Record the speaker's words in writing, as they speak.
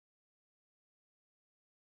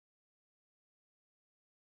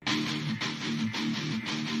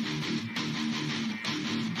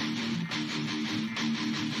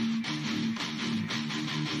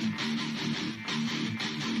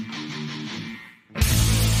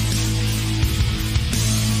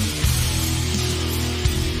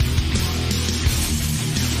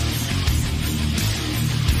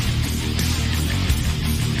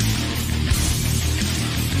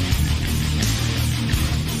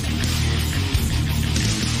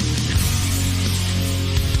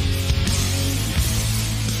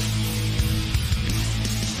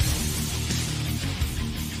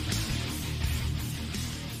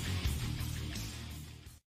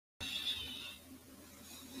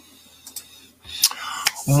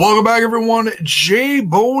Welcome back, everyone.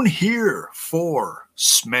 J-Bone here for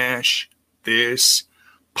Smash This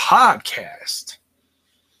Podcast.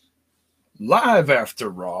 Live after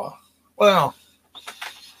Raw. Well,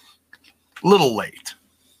 little late.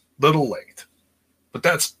 But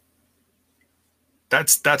that's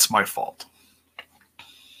my fault.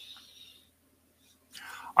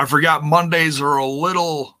 I forgot Mondays are a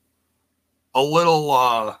little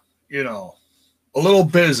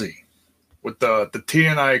busy with the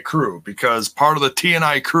TNI crew, because part of the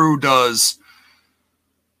TNI crew does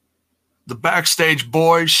the Backstage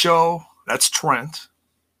Boys show. That's Trent.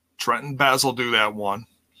 Trent and Basil do that one.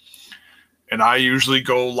 And I usually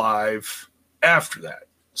go live after that.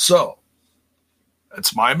 So,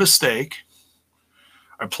 that's my mistake.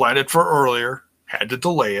 I planned it for earlier. Had to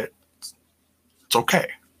delay it. It's okay.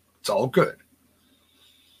 It's all good.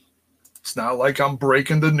 It's not like I'm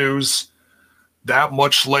breaking the news that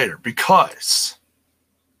much later, because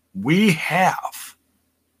we have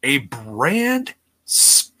a brand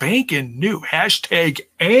spanking new hashtag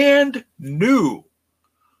and new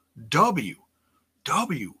WWE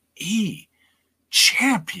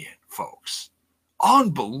champion, folks.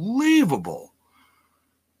 Unbelievable.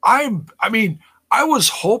 I was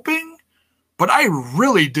hoping, but I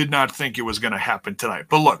really did not think it was going to happen tonight.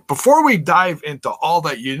 But look, before we dive into all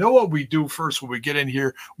that, you know what we do first when we get in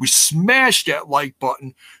here? We smash that like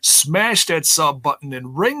button, smash that sub button,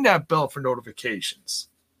 and ring that bell for notifications.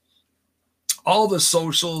 All the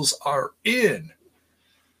socials are in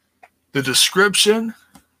the description,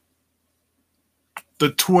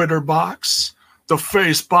 the Twitter box, the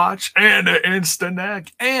face box, and the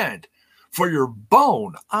Instanac. And for your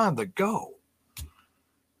bone on the go,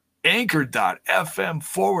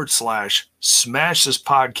 anchor.fm/smash this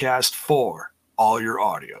podcast for all your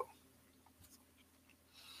audio.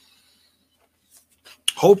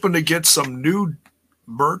 Hoping to get some new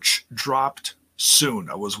merch dropped soon.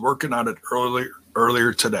 I was working on it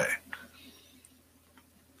earlier today.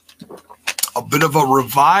 A bit of a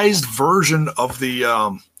revised version of the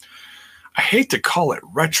I hate to call it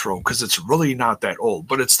retro because it's really not that old,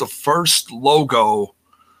 but it's the first logo,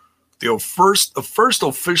 the first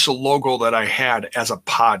official logo that I had as a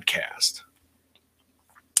podcast.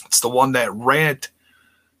 It's the one that Rant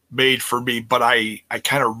made for me, but I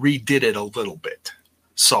kind of redid it a little bit.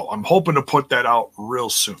 So I'm hoping to put that out real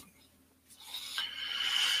soon.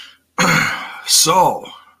 So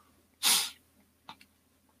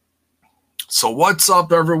what's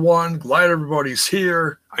up, everyone? Glad everybody's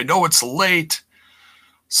here. I know it's late,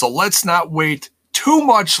 so let's not wait too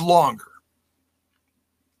much longer.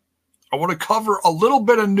 I want to cover a little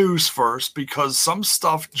bit of news first, because some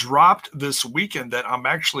stuff dropped this weekend that I'm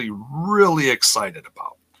actually really excited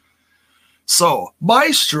about. So,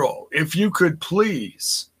 Maestro, if you could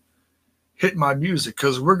please hit my music,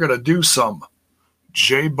 because we're going to do some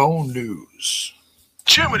J-Bone news.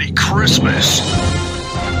 Jiminy Christmas.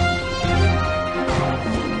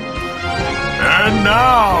 And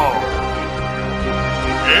now,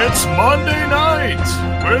 it's Monday night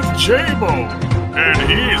with J-Bone. And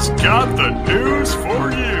he's got the news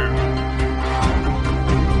for you.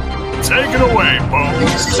 Take it away,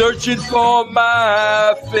 Bones. Searching for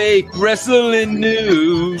my fake wrestling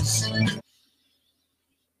news.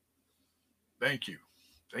 Thank you.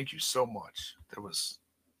 Thank you so much. That was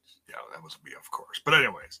me, of course. But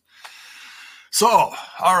anyways. So,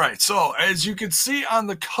 all right. So, as you can see on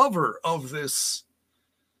the cover of this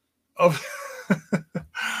of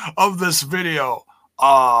this video,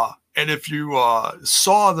 and if you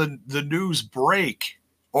saw the news break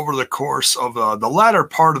over the course of the latter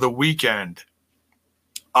part of the weekend,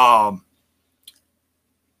 Kaz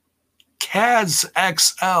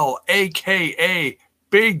XL, a.k.a.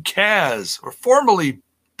 Big Kaz, or formerly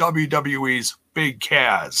WWE's Big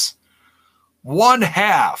Kaz, one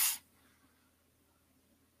half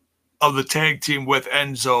of the tag team with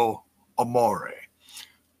Enzo Amore,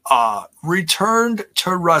 returned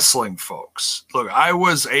to wrestling, folks. Look, I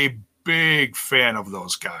was a big fan of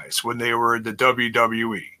those guys when they were in the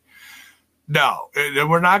WWE. Now,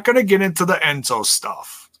 we're not going to get into the Enzo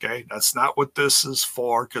stuff, okay? That's not what this is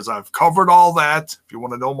for, because I've covered all that. If you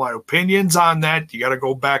want to know my opinions on that, you got to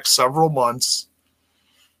go back several months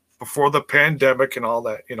before the pandemic and all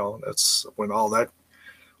that. You know, that's when all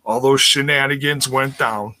those shenanigans went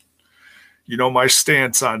down. You know my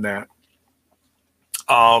stance on that.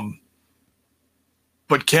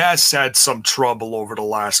 But Cass had some trouble over the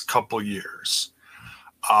last couple years.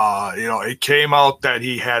 It came out that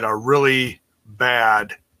he had a really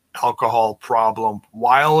bad alcohol problem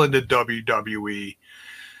while in the WWE,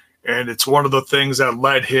 and it's one of the things that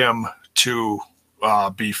led him to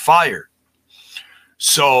be fired.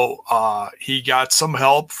 So he got some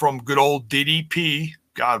help from good old DDP.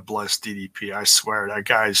 God bless DDP. I swear that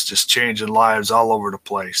guy's just changing lives all over the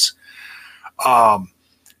place. But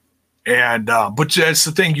that's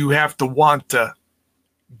the thing. You have to want to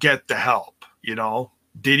get the help, you know.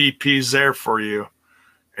 DDP's there for you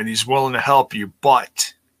and he's willing to help you,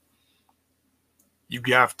 but you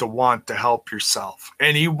have to want to help yourself.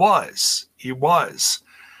 And he was.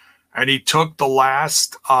 And he took the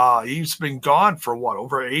last, he's been gone for what,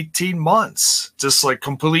 over 18 months, just like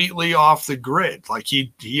completely off the grid. Like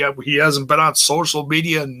he hasn't been on social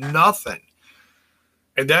media, nothing.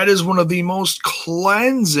 And that is one of the most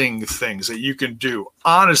cleansing things that you can do,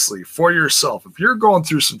 honestly, for yourself. If you're going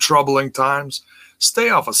through some troubling times, stay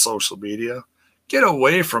off of social media. Get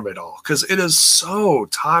away from it all, because it is so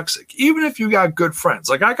toxic. Even if you got good friends.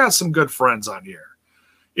 Like I got some good friends on here,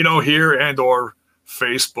 you know, here and or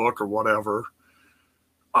Facebook or whatever.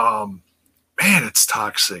 Man, it's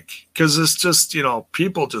toxic because it's just, you know,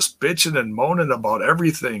 people just bitching and moaning about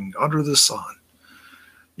everything under the sun,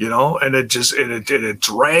 you know, and it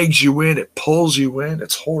drags you in, it pulls you in.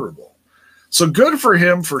 It's horrible. So good for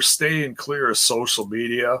him for staying clear of social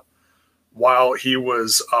media while he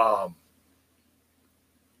was,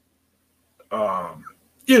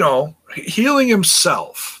 you know, healing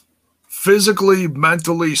himself physically,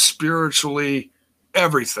 mentally, spiritually,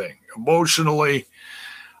 everything, emotionally,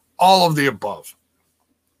 all of the above.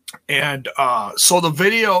 And so the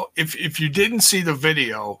video, if you didn't see the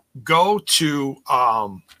video, go to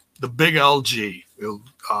the big LG,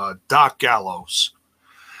 Doc Gallows,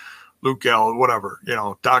 Luke Gallows, whatever, you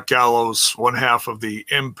know, Doc Gallows, one half of the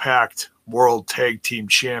Impact World Tag Team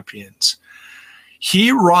Champions.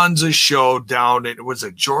 He runs a show down in, was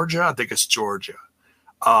it Georgia? I think it's Georgia.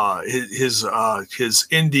 His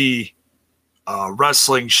indie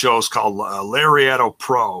wrestling shows called Lariato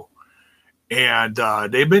Pro. And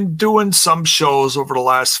they've been doing some shows over the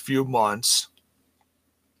last few months,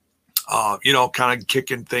 you know, kind of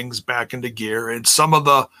kicking things back into gear. And some of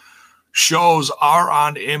the shows are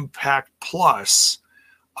on Impact Plus,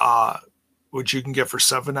 which you can get for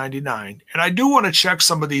 $7.99. And I do want to check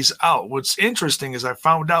some of these out. What's interesting is I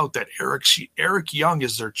found out that Eric Young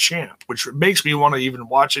is their champ, which makes me want to even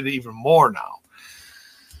watch it even more now.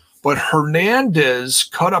 But Hernandez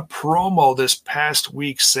cut a promo this past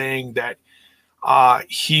week saying that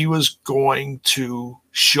he was going to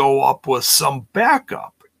show up with some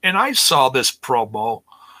backup. And I saw this promo,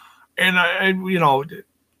 and you know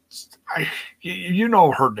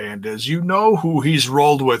Hernandez, you know who he's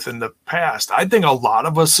rolled with in the past. I think a lot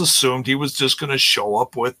of us assumed he was just going to show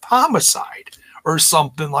up with Homicide or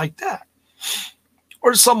something like that,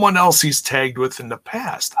 or someone else he's tagged with in the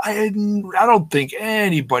past. I don't think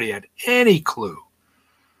anybody had any clue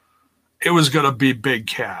it was going to be Big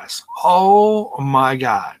Cass. Oh my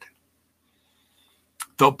God.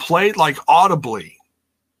 They'll play it like audibly.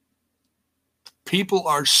 People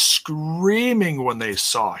are screaming when they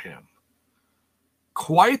saw him.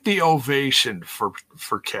 Quite the ovation for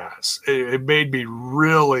Cass. It made me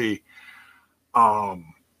really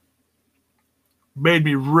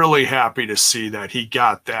happy to see that he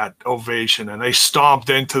got that ovation and they stomped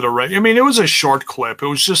into the ring. I mean, it was a short clip. It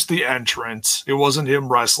was just the entrance. It wasn't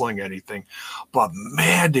him wrestling anything. But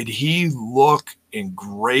man, did he look in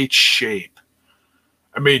great shape.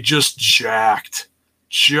 I mean, just jacked.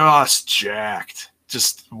 Just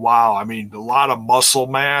wow. I mean, a lot of muscle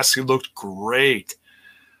mass. He looked great.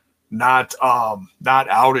 Not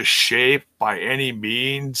out of shape by any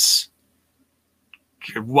means.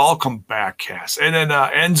 Welcome back, Cass. And then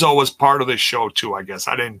Enzo was part of the show too, I guess.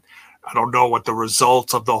 I don't know what the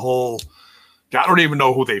results of the whole, I don't even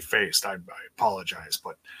know who they faced. I apologize,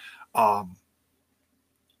 but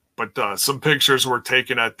some pictures were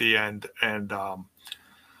taken at the end and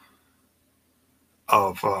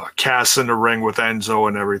of Cass in the ring with Enzo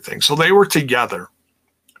and everything. So they were together.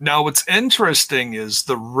 Now, what's interesting is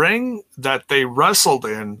the ring that they wrestled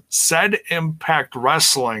in said Impact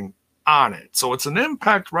Wrestling on it. So it's an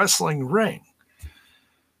Impact Wrestling ring.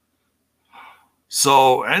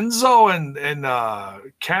 So Enzo and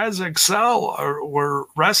Kaz XL were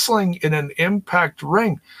wrestling in an Impact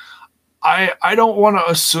ring. I don't want to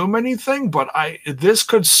assume anything, but this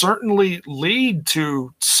could certainly lead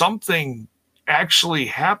to something actually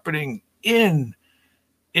happening in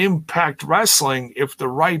Impact Wrestling if the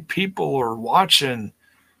right people are watching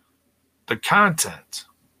the content.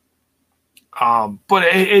 But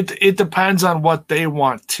it depends on what they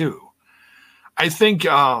want too. I think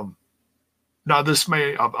now this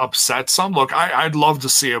may upset some. Look, I'd love to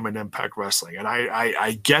see them in Impact Wrestling, and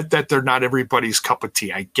I get that they're not everybody's cup of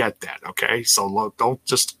tea. I get that. Okay, so look, don't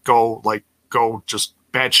just go like go just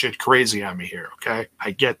batshit crazy on me here. Okay.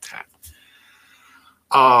 I get that.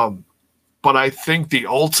 But I think the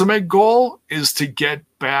ultimate goal is to get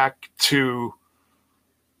back to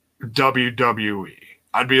WWE.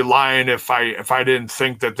 I'd be lying if I didn't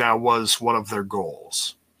think that was one of their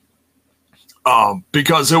goals.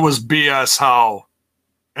 Because it was BS how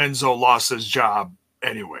Enzo lost his job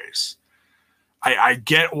anyways. I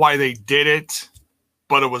get why they did it,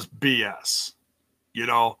 but it was BS. You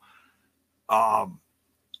know,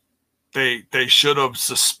 they should have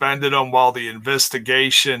suspended him while the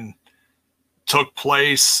investigation took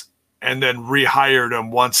place and then rehired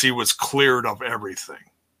him once he was cleared of everything.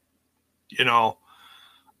 You know,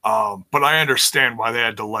 but I understand why they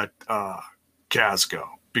had to let Kaz go,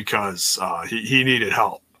 because he needed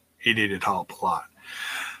help. He needed help a lot.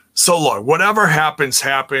 So look, whatever happens.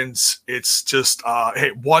 It's just,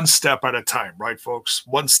 hey, one step at a time, right, folks?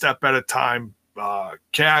 One step at a time.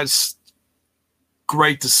 Kaz,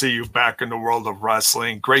 great to see you back in the world of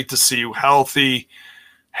wrestling. Great to see you healthy,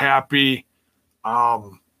 happy.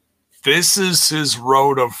 This is his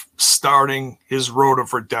road of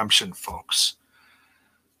redemption, folks.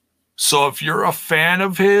 So if you're a fan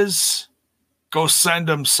of his, go send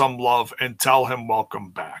him some love and tell him welcome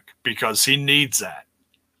back, because he needs that.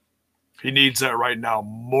 He needs that right now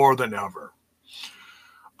more than ever.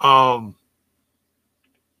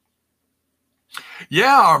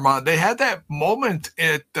 Yeah, Armand, they had that moment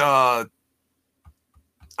at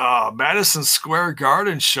Madison Square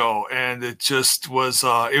Garden show, and it just was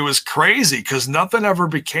it was crazy because nothing ever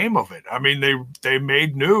became of it. I mean, they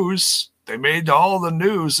made news. They made all the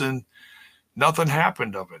news, and nothing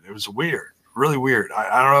happened of it. It was weird, really weird.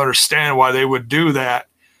 I don't understand why they would do that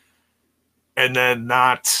and then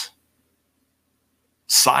not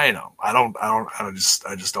sign them. I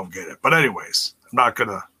just don't get it. But anyways, I'm not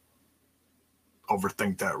gonna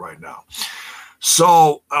overthink that right now.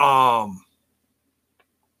 So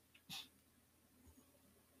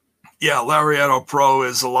yeah, Lariato Pro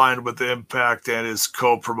is aligned with the Impact and is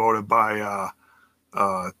co-promoted by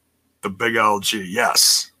the Big LG.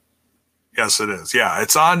 Yes, it is. Yeah,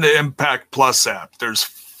 it's on the Impact Plus app. There's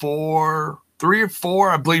 3 or 4,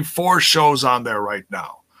 I believe 4 shows on there right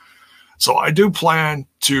now. So I do plan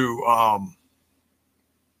to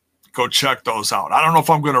go check those out. I don't know if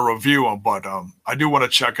I'm going to review them, but I do want to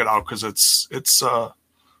check it out because it's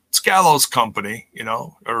Gallows' company, you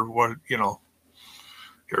know, or what, you know,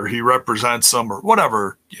 or he represents them or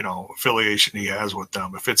whatever, you know, affiliation he has with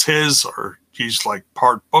them. If it's his or he's like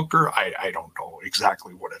part booker, I don't know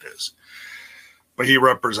exactly what it is, but he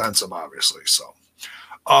represents them obviously. So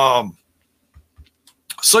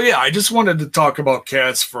yeah, I just wanted to talk about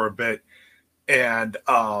Kaz for a bit and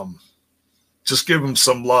just give him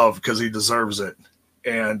some love because he deserves it.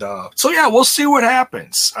 And so yeah, we'll see what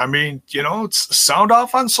happens. I mean, you know, it's sound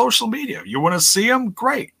off on social media. You want to see him?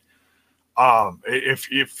 Great.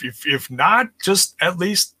 If not, just at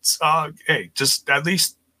least just at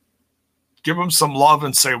least give him some love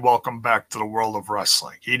and say welcome back to the world of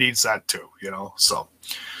wrestling. He needs that too, you know. So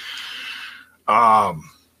all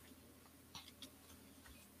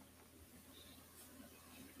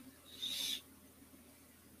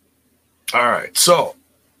right, so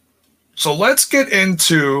let's get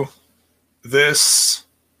into this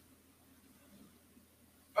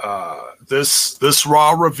this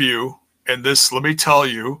Raw review. And this, let me tell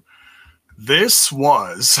you, this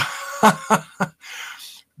was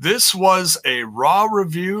this was a Raw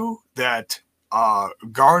review that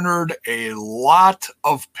garnered a lot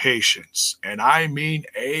of patience, and I mean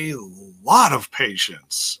a lot of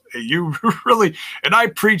patience. You really, and I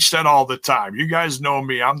preach that all the time. You guys know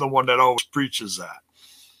me; I'm the one that always preaches that.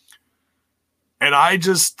 And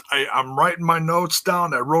I'm writing my notes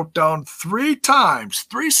down. I wrote down 3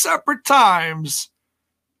 separate times.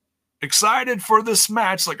 Excited for this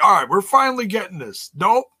match. Like, all right, we're finally getting this.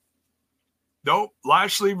 Nope.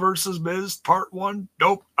 Lashley versus Miz, part 1.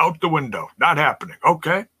 Nope. Out the window. Not happening.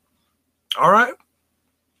 Okay. All right.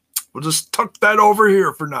 We'll just tuck that over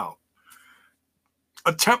here for now.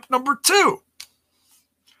 Attempt number 2.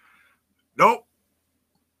 Nope.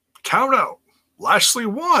 Count out. Lashley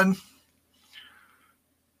won.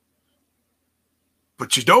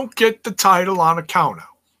 But you don't get the title on a count out.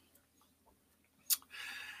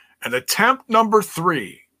 And attempt number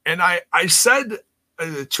 3, and I said,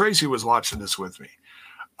 Tracy was watching this with me,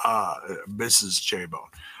 Mrs. J-Bone,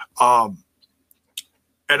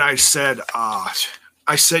 and I said,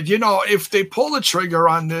 you know, if they pull the trigger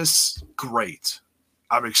on this, great.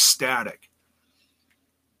 I'm ecstatic.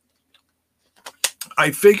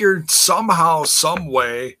 I figured somehow, some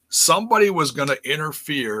way, somebody was going to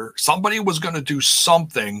interfere. Somebody was going to do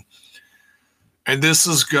something And this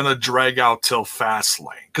is going to drag out till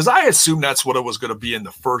Fastlane. Because I assumed that's what it was going to be in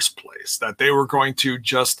the first place, that they were going to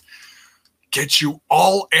just get you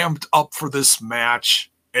all amped up for this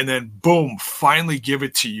match and then, boom, finally give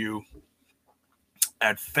it to you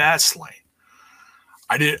at Fastlane.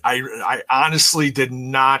 I honestly did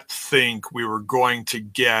not think we were going to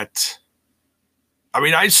get. I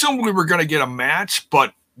mean, I assumed we were going to get a match,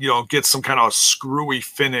 but, get some kind of screwy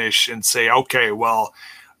finish and say, okay, well,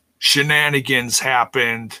 shenanigans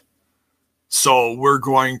happened, so we're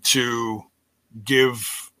going to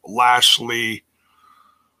give Lashley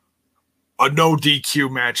a no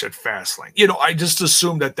DQ match at Fastlane. I just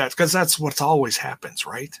assumed that's because that's what always happens,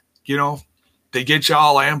 right? They get you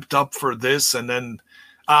all amped up for this, and then,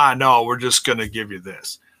 no, we're just going to give you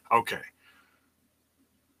this. Okay.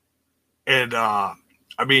 And,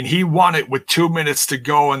 he won it with 2 minutes to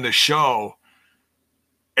go in the show,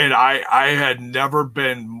 and I had never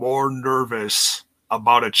been more nervous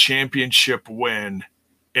about a championship win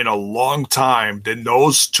in a long time than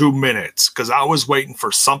those 2 minutes, because I was waiting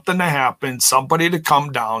for something to happen, somebody to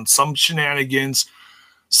come down, some shenanigans,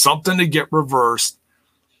 something to get reversed,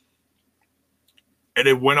 and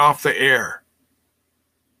it went off the air.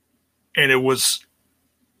 And it was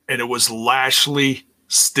Lashley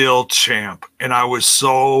still champ. And I was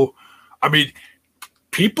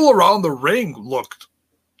people around the ring looked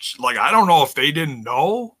like, I don't know if they didn't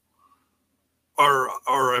know or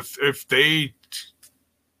if they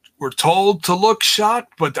were told to look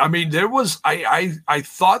shocked, but there was, I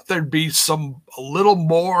thought there'd be a little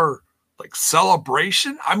more like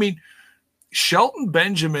celebration. Shelton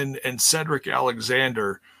Benjamin and Cedric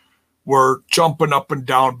Alexander were jumping up and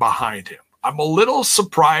down behind him. I'm a little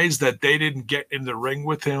surprised that they didn't get in the ring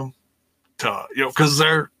with him because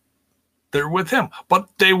they're with him, but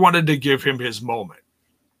they wanted to give him his moment.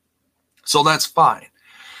 So that's fine.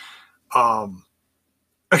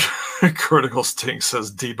 Critical Sting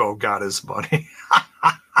says Debo got his money.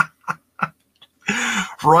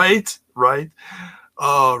 Right.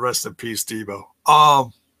 Oh, rest in peace, Debo.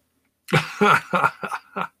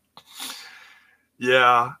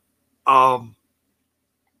 Yeah.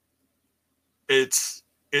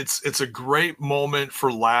 It's a great moment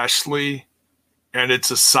for Lashley, and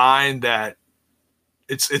it's a sign that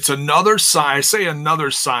it's another sign. I say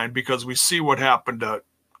another sign because we see what happened to,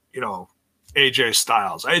 AJ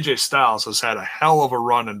Styles. AJ Styles has had a hell of a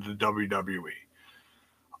run in the WWE.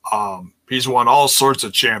 He's won all sorts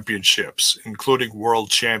of championships, including world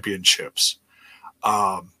championships.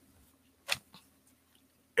 And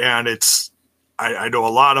I know a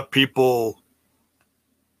lot of people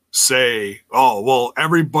say, oh, well,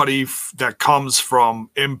 everybody that comes from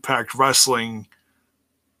Impact Wrestling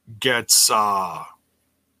gets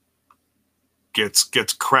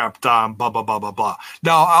crapped on, blah, blah, blah, blah, blah.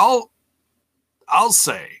 Now, I'll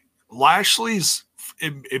say Lashley's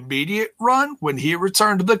immediate run when he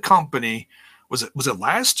returned to the company, was it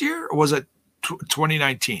last year or was it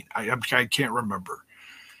 2019? I can't remember.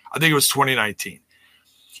 I think it was 2019.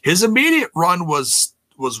 His immediate run was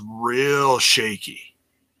real shaky.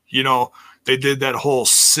 They did that whole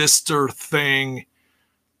sister thing,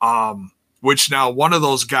 which now one of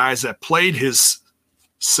those guys that played his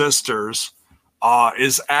sisters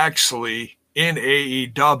is actually in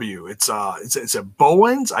AEW. It's a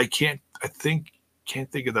Bowens. I can't think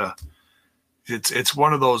of the. It's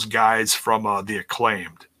one of those guys from the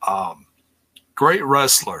Acclaimed. Great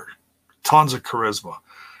wrestler, tons of charisma,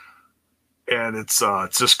 and it's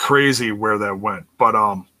just crazy where that went. But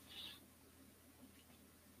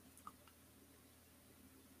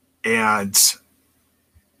and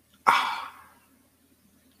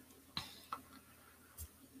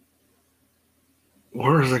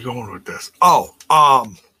where is it going with this? Oh,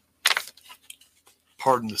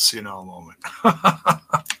 pardon the senile moment.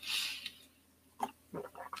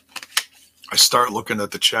 I start looking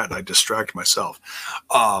at the chat and I distract myself.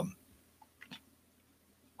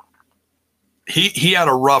 He had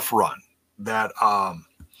a rough run that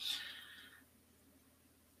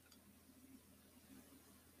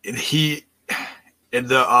and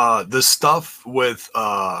the stuff with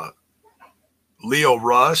Lio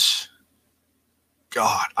Rush.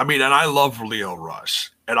 God, and I love Lio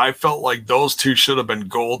Rush, and I felt like those two should have been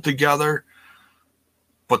gold together.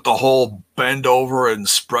 But the whole bend over and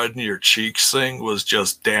spreading your cheeks thing was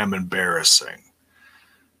just damn embarrassing.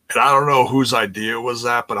 And I don't know whose idea was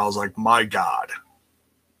that, but I was like, my God,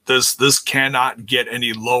 this cannot get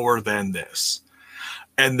any lower than this.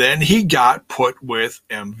 And then he got put with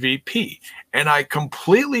MVP. And I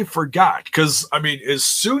completely forgot because, as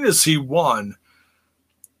soon as he won,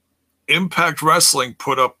 Impact Wrestling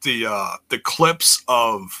put up the clips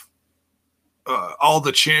of all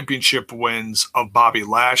the championship wins of Bobby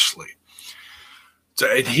Lashley. So,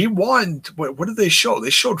 and he won. What did they show? They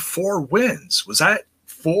showed 4 wins. Was that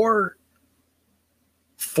four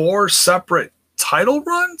separate title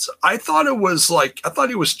runs? I thought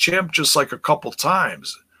he was champ just like a couple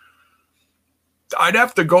times. I'd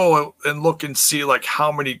have to go and look and see like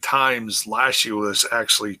how many times Lashley was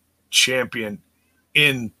actually champion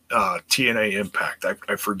in TNA Impact.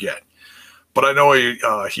 I forget, but I know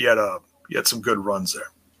he had some good runs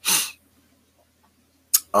there.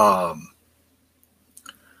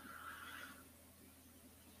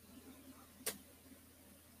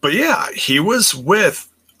 But yeah, he was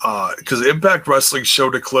with because Impact Wrestling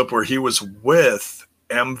showed a clip where he was with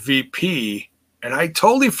MVP, and I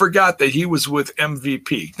totally forgot that he was with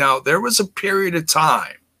MVP. Now, there was a period of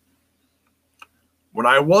time when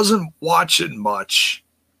I wasn't watching much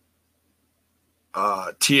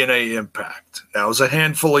TNA Impact. That was a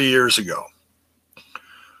handful of years ago.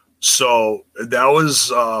 So that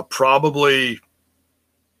was probably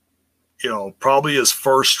his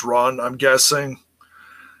first run, I'm guessing.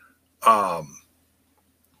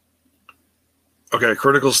 Okay,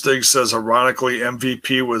 Critical Stig says, ironically,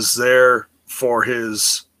 MVP was there for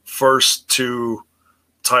his first 2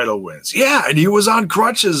 title wins. Yeah, and he was on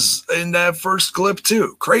crutches in that first clip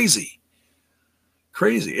too. Crazy.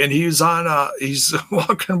 And he's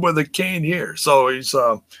walking with a cane here. So he's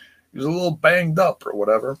a little banged up or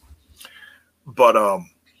whatever. But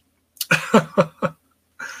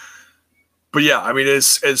but yeah, I mean,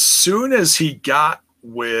 as soon as he got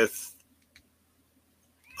with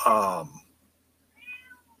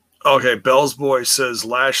okay, Bell's Boy says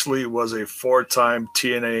Lashley was a 4-time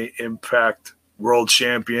TNA Impact World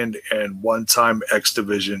Champion and 1-time X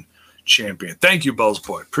Division Champion. Thank you, Bell's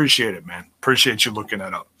Boy. Appreciate it, man. Appreciate you looking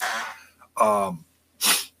that up.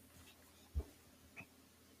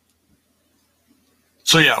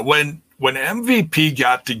 So yeah, when MVP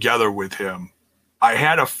got together with him, I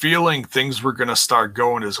had a feeling things were going to start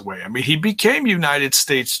going his way. I mean, he became United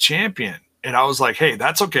States champion, and I was like, hey,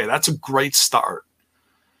 that's okay. That's a great start.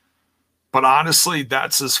 But honestly,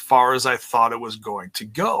 that's as far as I thought it was going to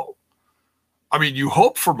go. I mean, you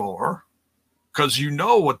hope for more because you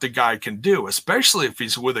know what the guy can do, especially if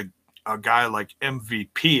he's with a guy like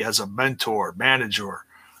MVP as a mentor, manager,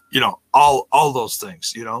 all those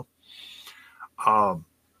things,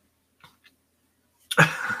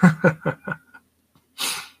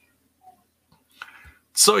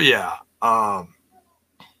 So yeah.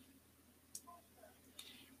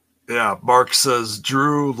 Yeah, Mark says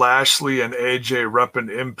Drew, Lashley, and AJ repping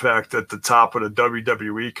Impact at the top of the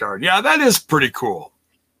WWE card. Yeah, that is pretty cool.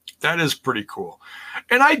 That is pretty cool.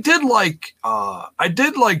 And I did like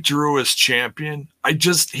Drew as champion.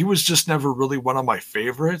 He was just never really one of my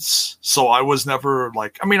favorites. So I was never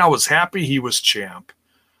I was happy he was champ.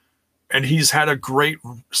 And he's had a great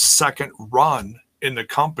second run in the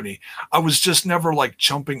company. I was just never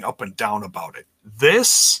jumping up and down about it.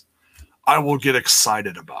 This I will get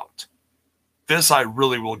excited about. This I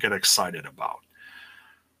really will get excited about.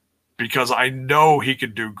 Because I know he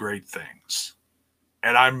can do great things.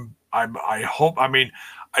 And I hope, I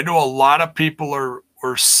know a lot of people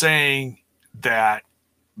are saying that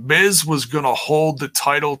Miz was going to hold the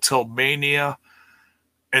title till Mania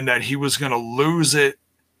and that he was going to lose it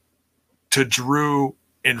to Drew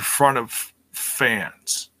in front of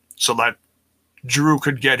fans so that Drew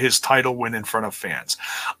could get his title win in front of fans.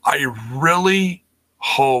 I really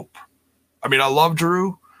hope, I love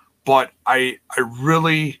Drew, but I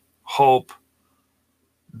really hope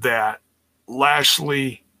that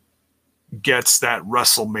Lashley gets that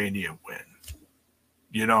WrestleMania win.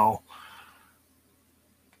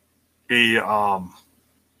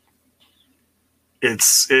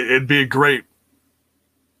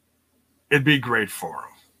 It'd be great for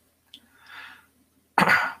him.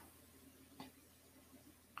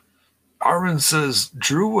 Armin says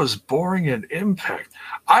Drew was boring in Impact.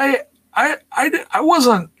 I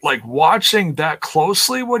wasn't watching that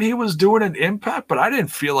closely what he was doing in Impact, but I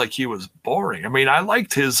didn't feel like he was boring. I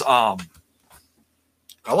liked his I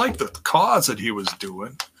liked the cause that he was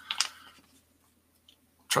doing. I'm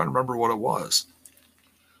trying to remember what it was.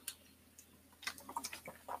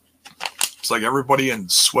 It's like everybody in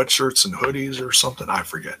sweatshirts and hoodies or something. I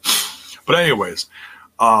forget. But anyways,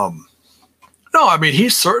 no, he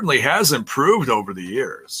certainly has improved over the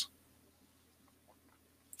years.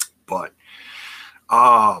 But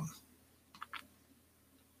yeah,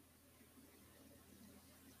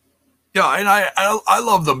 and I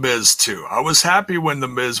love the Miz too. I was happy when the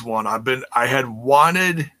Miz won. I had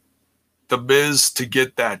wanted the Miz to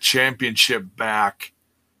get that championship back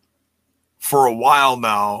for a while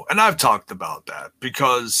now, and I've talked about that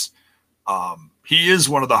because he is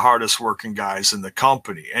one of the hardest working guys in the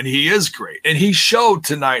company, and he is great. And he showed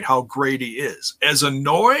tonight how great he is. As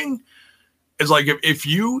annoying as like if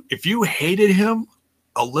you hated him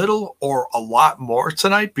a little or a lot more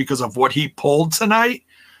tonight because of what he pulled tonight,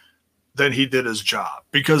 then he did his job.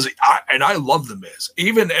 Because I love the Miz.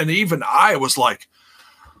 Even I was like,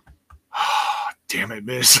 oh, damn it,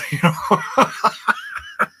 Miz. You know?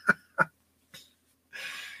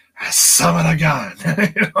 Summon a gun.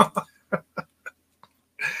 You know?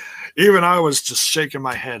 Even I was just shaking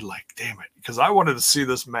my head like, damn it, because I wanted to see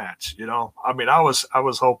this match, you know. I mean, I was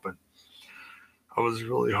hoping. I was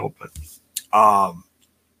really hoping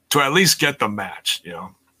to at least get the match, you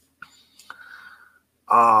know.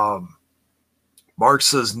 Mark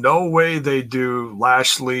says, no way they do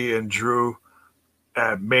Lashley and Drew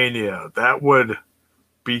at Mania. That would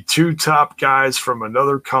be two top guys from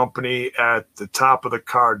another company at the top of the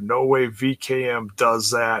card. No way VKM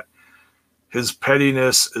does that. His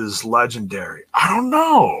pettiness is legendary. I don't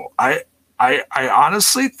know. I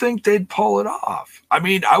honestly think they'd pull it off. I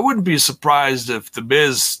mean, I wouldn't be surprised if the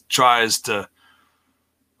Miz tries to.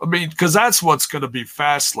 I mean, because that's what's going to be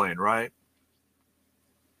Fastlane, right?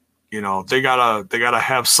 You know, they gotta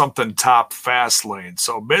have something top Fastlane.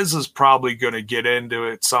 So Miz is probably going to get into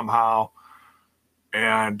it somehow.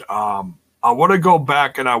 And I want to go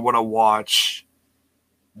back and I want to watch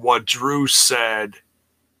what Drew said.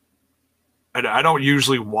 And I don't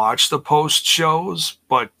usually watch the post shows,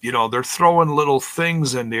 but, you know, they're throwing little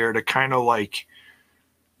things in there to kind of like,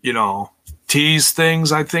 you know, tease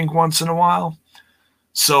things, I think, once in a while.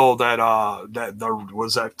 So that there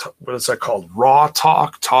was that, what is that called? Raw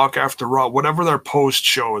Talk After Raw, whatever their post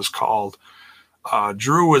show is called.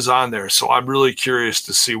 Drew was on there. So I'm really curious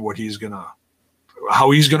to see how he's going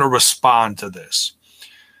to respond to this.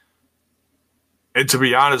 And to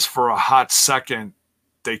be honest, for a hot second,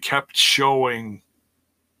 they kept showing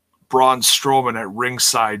Braun Strowman at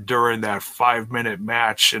ringside during that 5-minute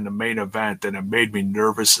match in the main event, and it made me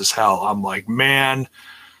nervous as hell. I'm like, man,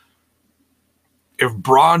 if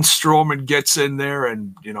Braun Strowman gets in there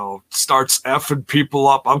and, you know, starts effing people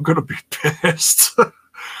up, I'm going to be pissed.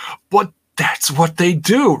 But that's what they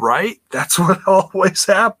do, right? That's what always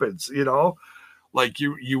happens, you know? Like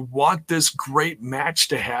you want this great match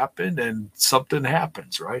to happen and something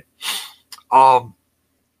happens, right?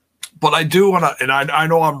 But I do want to, and I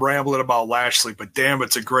know I'm rambling about Lashley, but damn,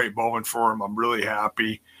 it's a great moment for him. I'm really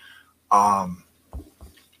happy. And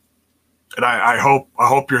I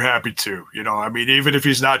hope you're happy too. You know, I mean, even if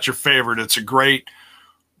he's not your favorite, it's a great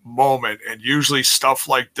moment. And usually stuff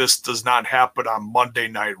like this does not happen on Monday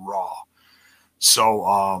Night Raw.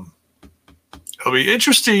 So it'll be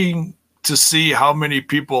interesting to see how many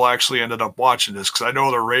people actually ended up watching this, because I know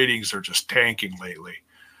the ratings are just tanking lately.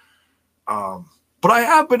 But I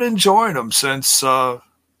have been enjoying them since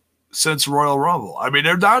Royal Rumble. I mean,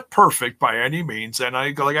 they're not perfect by any means, and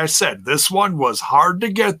like I said, this one was hard to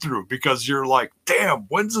get through because you're like, damn,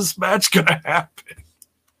 when's this match gonna happen?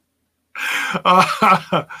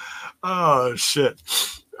 Oh shit.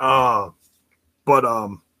 But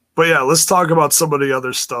yeah, let's talk about some of the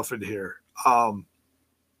other stuff in here.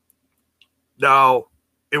 Now,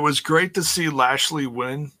 it was great to see Lashley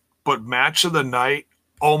win, but match of the night,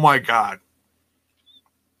 oh my God.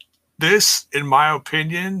 This, in my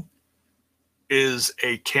opinion, is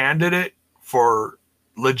a candidate for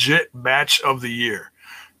legit match of the year.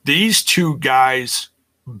 These two guys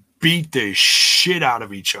beat the shit out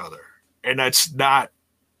of each other. And that's not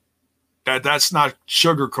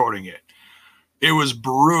sugarcoating it. It was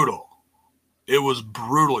brutal. It was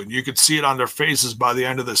brutal. And you could see it on their faces by the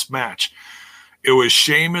end of this match. It was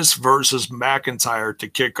Sheamus versus McIntyre to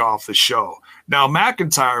kick off the show. Now,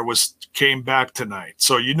 McIntyre came back tonight,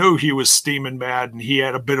 so you knew he was steaming mad, and he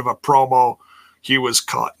had a bit of a promo he was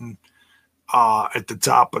cutting at the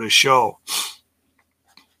top of the show.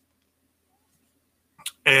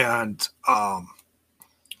 And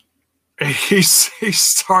he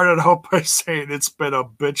started out by saying it's been a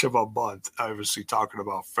bitch of a month, obviously talking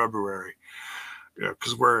about February. You know,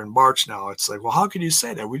 because we're in March now. It's like, well, how can you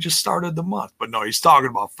say that? We just started the month. But no, he's talking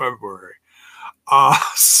about February.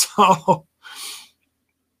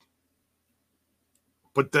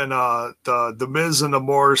 But then the Miz and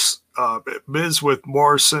the Miz with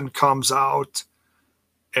Morrison comes out,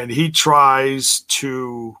 and he tries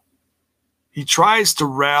to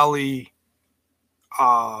rally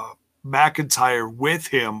McIntyre with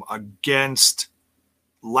him against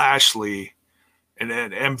Lashley. And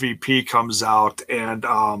then MVP comes out, and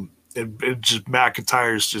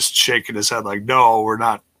McIntyre's just shaking his head like, "No, we're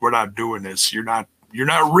not doing this. You're not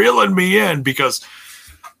not reeling me in, because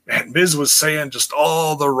man, Miz was saying just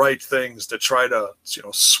all the right things to try to,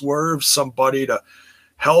 swerve somebody to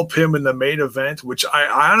help him in the main event, which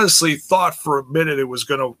I honestly thought for a minute it was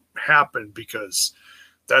going to happen, because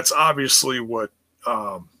that's obviously what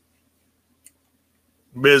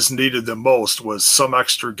Miz needed the most, was some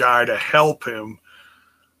extra guy to help him,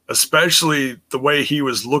 especially the way he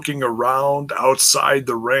was looking around outside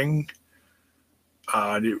the ring.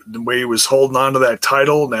 The way he was holding on to that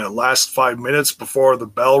title in that last 5 minutes before the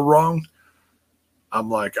bell rung. I'm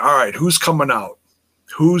like, all right, who's coming out?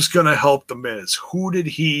 Who's going to help the Miz? Who did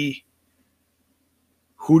he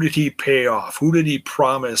pay off? Who did he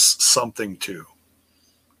promise something to?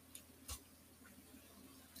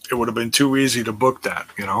 It would have been too easy to book that,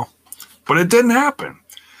 but it didn't happen.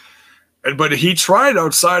 But he tried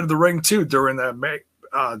outside of the ring too during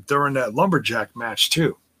that lumberjack match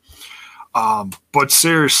too. But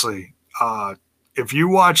seriously, if you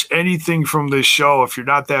watch anything from this show, if you're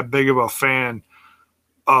not that big of a fan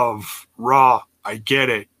of Raw, I get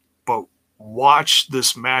it, but watch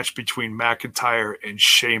this match between McIntyre and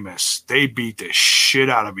Sheamus. They beat the shit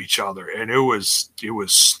out of each other, and it was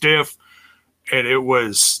stiff, and it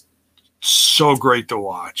was so great to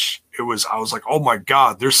watch. I was like, oh my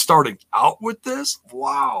God, they're starting out with this?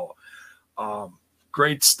 Wow.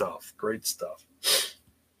 Great stuff. Great stuff.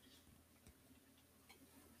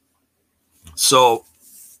 So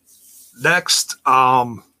next,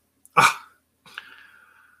 now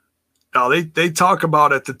they talk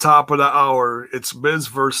about at the top of the hour, it's Miz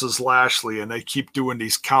versus Lashley, and they keep doing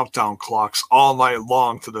these countdown clocks all night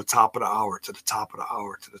long to the top of the hour, to the top of the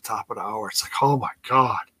hour, to the top of the hour. It's like, oh my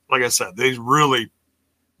God. Like I said, they really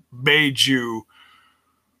made you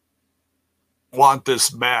want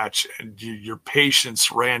this match, and your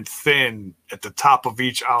patience ran thin at the top of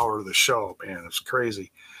each hour of the show. Man, it's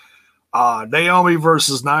crazy. Naomi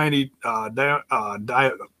versus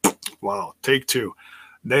wow, take two.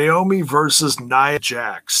 Naomi versus Nia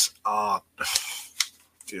Jax.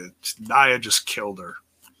 Dude, Nia just killed her.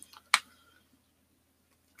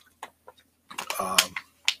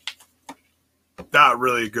 Not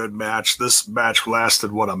really a good match. This match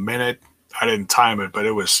lasted, a minute? I didn't time it, but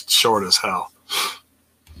it was short as hell.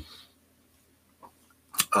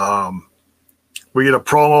 We get a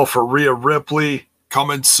promo for Rhea Ripley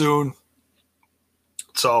coming soon.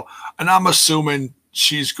 So, and I'm assuming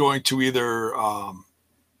she's going to either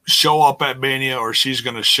show up at Mania, or she's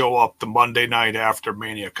going to show up the Monday night after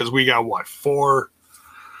Mania, because we got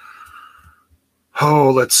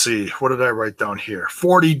let's see. What did I write down here?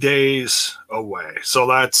 40 days away. So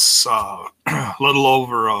that's a little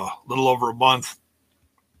over a month.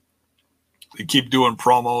 They keep doing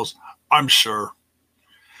promos, I'm sure.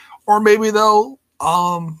 Or maybe they'll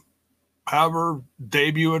have her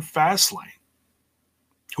debut at Fastlane.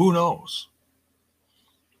 Who knows?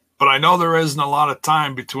 But I know there isn't a lot of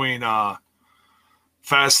time between Fastlane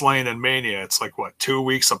and Mania. It's like, 2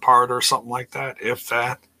 weeks apart or something like that, if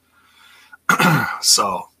that.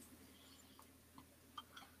 So.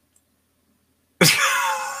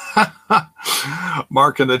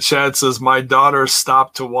 Mark in the chat says, my daughter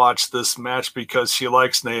stopped to watch this match because she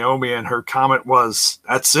likes Naomi, and her comment was,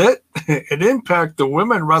 that's it? In Impact, the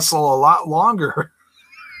women wrestle a lot longer.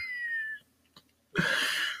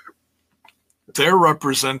 Their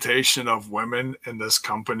representation of women in this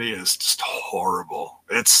company is just horrible.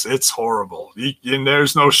 It's horrible. And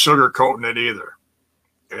there's no sugarcoating it either.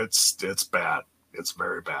 It's bad. It's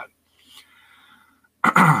very bad.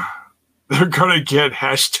 They're going to get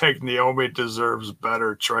hashtag Naomi deserves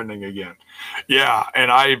better trending again. Yeah, and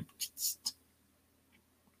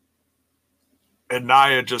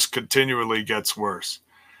Nia just continually gets worse.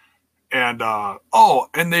 And,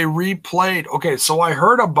 and they replayed. Okay, so I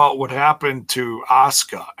heard about what happened to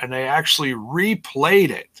Asuka, and they actually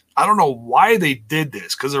replayed it. I don't know why they did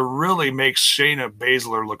this, because it really makes Shayna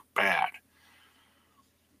Baszler look bad.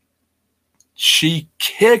 She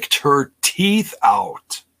kicked her teeth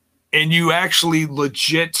out, and you actually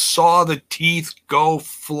legit saw the teeth go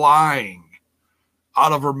flying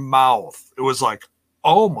out of her mouth. It was like,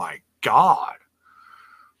 oh my God.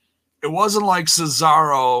 It wasn't like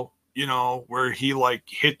Cesaro, where he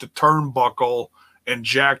hit the turnbuckle and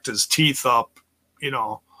jacked his teeth up,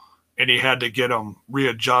 and he had to get them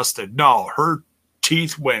readjusted. No, her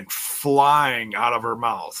teeth went flying out of her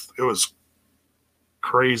mouth. It was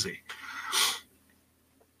crazy.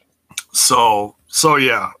 So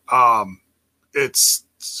yeah, it's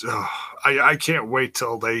I can't wait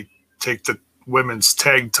till they take the women's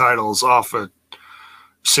tag titles off of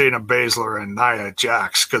Shayna Baszler and Nia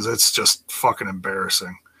Jax, because it's just fucking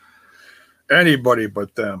embarrassing. Anybody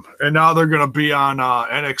but them. And now they're going to be on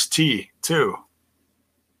NXT too,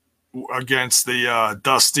 against the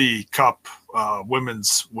Dusty Cup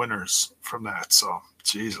women's winners from that. So,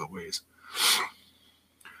 geez Louise.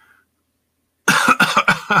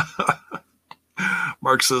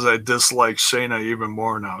 Mark says I dislike Shayna even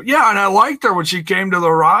more now. Yeah, and I liked her when she came to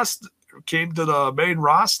the main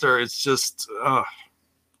roster. It's just,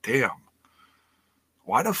 damn.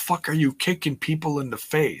 Why the fuck are you kicking people in the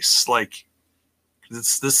face? Like,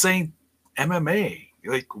 this ain't MMA.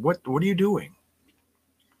 Like, what are you doing?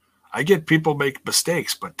 I get people make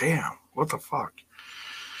mistakes, but damn, what the fuck?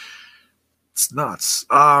 It's nuts.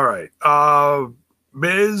 All right.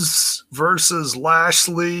 Miz versus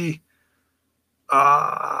Lashley.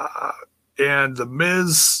 And the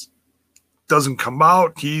Miz doesn't come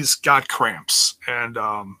out. He's got cramps. And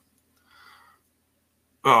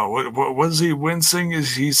what was he wincing?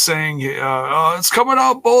 Is he saying it's coming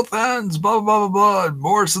out both ends, blah blah blah blah. And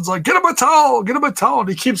Morrison's like, get him a towel, and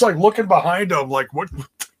he keeps like looking behind him, like what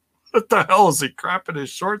the hell is he crapping his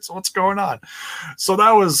shorts? What's going on? So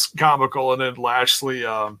that was comical. And then Lashley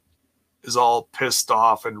is all pissed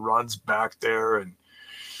off and runs back there and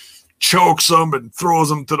chokes him and throws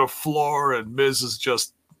him to the floor. And Miz is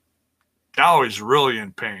just, now he's really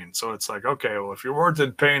in pain. So it's like, okay, well, if you weren't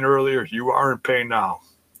in pain earlier, you are in pain now.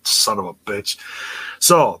 Son of a bitch.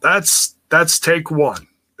 So that's take one.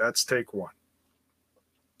 That's take one.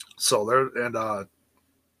 So there, and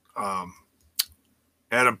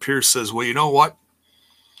Adam Pearce says, well, you know what?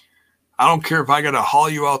 I don't care if I got to haul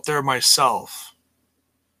you out there myself.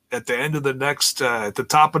 At the end of the next, at the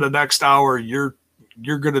top of the next hour, you're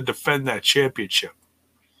going to defend that championship.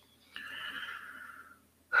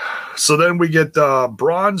 So then we get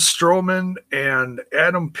Braun Strowman and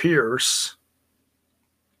Adam Pearce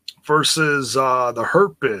versus the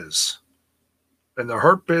Hurt Biz. And the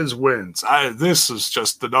Hurt Biz wins. This is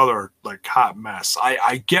just another like hot mess.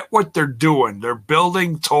 I get what they're doing. They're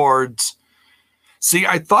building towards. See,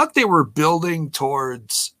 I thought they were building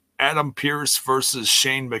towards Adam Pearce versus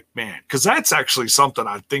Shane McMahon, because that's actually something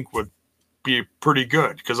I think would be pretty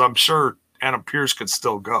good, because I'm sure Adam Pearce could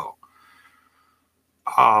still go.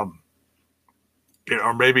 Or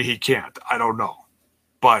maybe he can't. I don't know.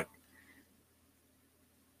 But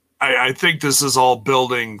I think this is all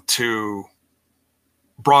building to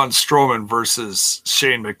Braun Strowman versus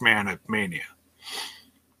Shane McMahon at Mania.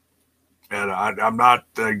 And I'm not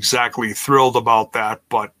exactly thrilled about that,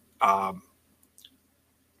 but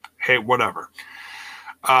hey, whatever.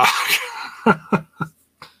 I'm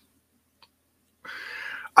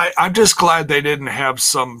just glad they didn't have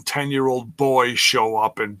some 10-year-old boy show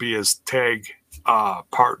up and be his tag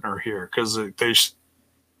partner here, because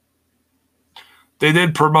they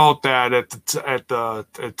did promote that at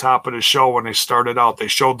the top of the show when they started out. They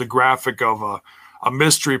showed the graphic of a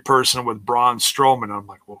mystery person with Braun Strowman. I'm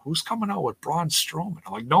like, well, who's coming out with Braun Strowman?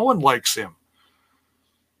 I'm like, no one likes him.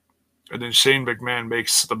 And then Shane McMahon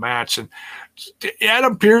makes the match, and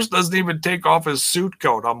Adam Pearce doesn't even take off his suit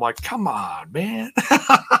coat. I'm like, come on, man.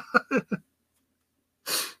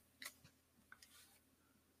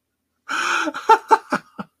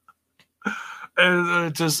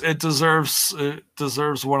 And it deserves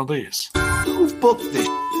one of these. Who booked this?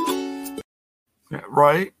 Yeah,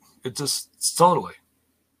 right? It's totally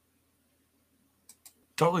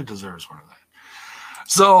deserves one of that.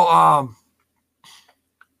 So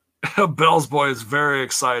Bell's boy is very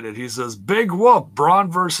excited. He says, big whoop,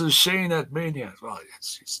 Braun versus Shane at Mania. Well,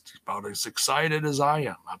 he's about as excited as I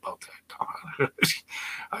am about that.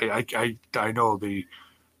 I know the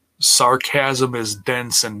sarcasm is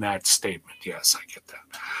dense in that statement. Yes, I get that.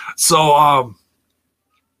 So,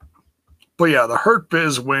 but yeah, the Hurt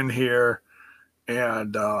Biz win here,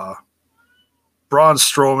 and Braun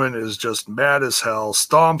Strowman is just mad as hell,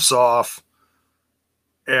 stomps off,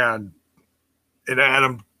 and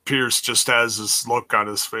Adam Pearce just has this look on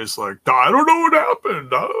his face like, I don't know what happened.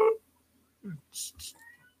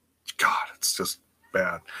 God, it's just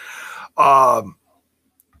bad.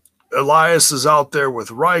 Elias is out there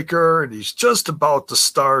with Riker, and he's just about to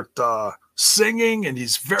start singing, and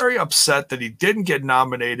he's very upset that he didn't get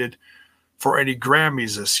nominated for any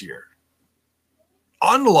Grammys this year.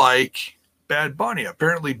 Unlike Bad Bunny.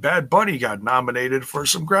 Apparently Bad Bunny got nominated for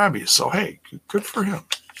some Grammys. So, hey, good for him.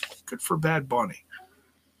 Good for Bad Bunny.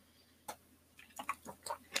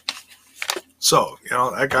 So,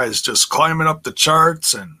 that guy's just climbing up the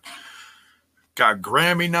charts and got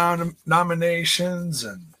Grammy nominations,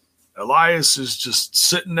 and Elias is just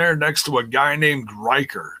sitting there next to a guy named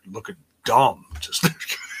Riker, looking dumb. Just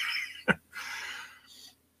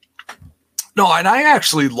No, and I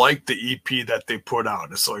actually like the EP that they put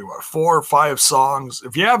out. It's like, what, 4 or 5 songs.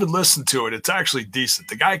 If you haven't listened to it, it's actually decent.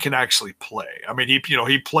 The guy can actually play. I mean,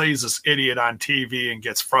 he plays this idiot on TV and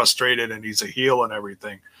gets frustrated and he's a heel and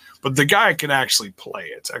everything. But the guy can actually play.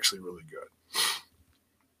 It's actually really good.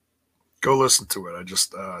 Go listen to it.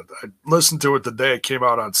 I listened to it the day it came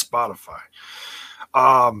out on Spotify.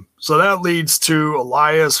 So that leads to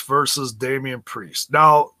Elias versus Damian Priest.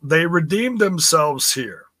 Now, they redeemed themselves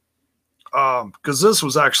here. Because this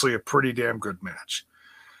was actually a pretty damn good match.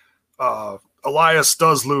 Elias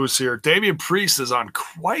does lose here. Damian Priest is on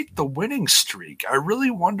quite the winning streak. I really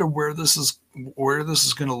wonder where this is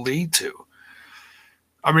going to lead to.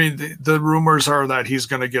 I mean, the rumors are that he's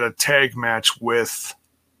going to get a tag match with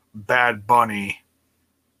Bad Bunny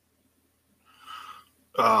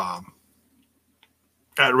at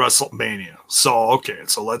WrestleMania. So, okay,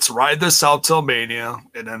 so let's ride this out till Mania,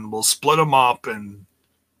 and then we'll split them up, and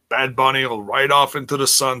Bad Bunny will ride off into the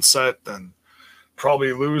sunset and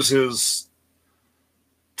probably lose his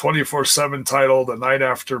 24/7 title the night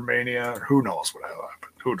after Mania. Who knows what will happen?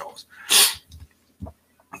 Who knows?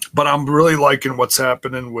 But I'm really liking what's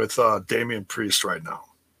happening with Damian Priest right now.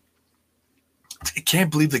 I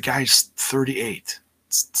can't believe the guy's 38.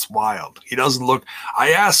 It's wild. He doesn't look.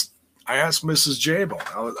 I asked Mrs. J-Bo.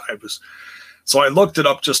 So I looked it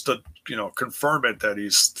up just to confirm it that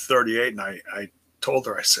he's 38, and I told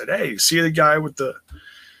her, I said, "Hey, you see the guy with the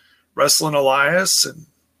wrestling Elias?" And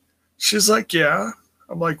she's like, "Yeah."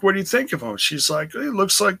 I'm like, "What do you think of him?" She's like, "He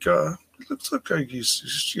looks like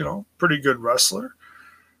he's pretty good wrestler."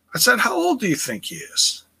 I said, "How old do you think he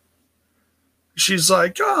is?" She's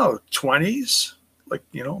like, "Oh, 20s, like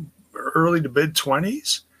early to mid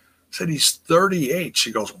 20s." I said, "He's 38."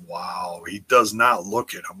 She goes, "Wow, he does not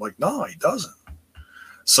look it." I'm like, "No, he doesn't."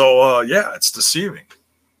 So yeah, it's deceiving.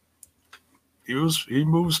 He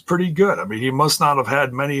moves pretty good. I mean, he must not have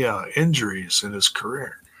had many injuries in his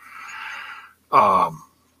career.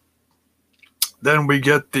 Then we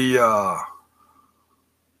get the all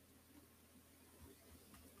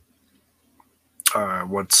right,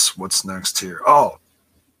 what's next here? Oh,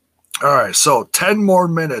 all right. So 10 more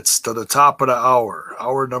minutes to the top of the hour.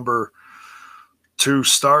 Hour number 2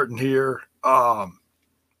 starting here. Or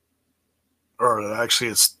actually,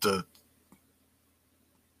 it's the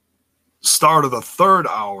start of the 3rd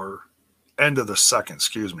hour, end of the 2nd,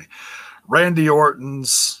 excuse me. Randy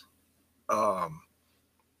Orton's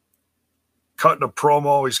cutting a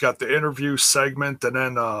promo. He's got the interview segment, and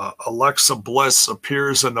then Alexa Bliss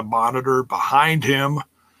appears in the monitor behind him,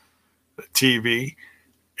 the TV,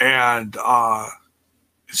 and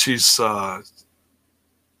she's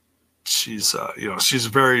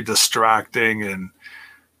very distracting, and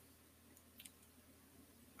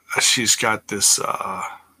she's got this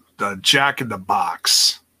the Jack in the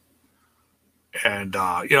Box, and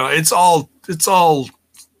it's all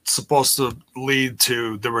supposed to lead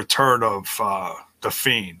to the return of the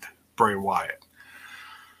Fiend, Bray Wyatt.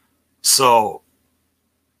 So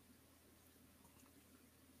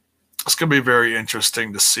it's going to be very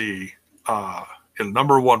interesting to see,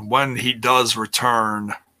 number one, when he does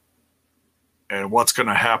return and what's going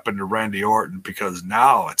to happen to Randy Orton, because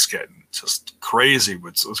now it's getting just crazy.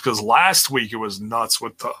 Because last week it was nuts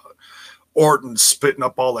with Orton spitting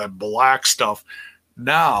up all that black stuff.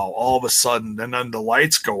 Now, all of a sudden, and then the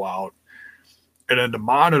lights go out, and then the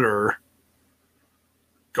monitor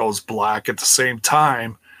goes black at the same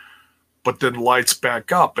time, but then lights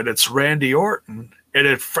back up, and it's Randy Orton. And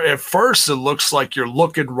at first, it looks like you're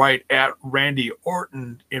looking right at Randy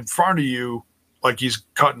Orton in front of you, like he's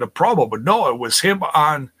cutting a promo. But no, it was him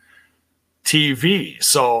on TV.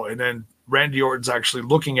 So, and then Randy Orton's actually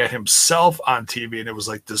looking at himself on TV, and it was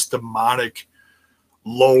like this demonic,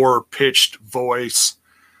 lower pitched voice.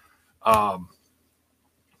 And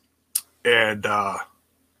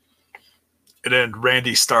then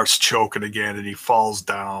Randy starts choking again, and he falls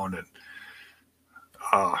down, and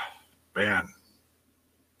man,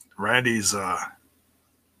 Randy's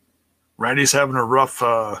having a rough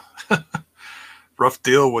rough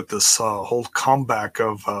deal with this whole comeback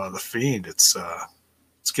of the Fiend. It's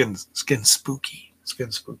getting spooky. It's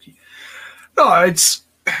getting spooky. No, it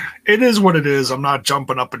is what it is. I'm not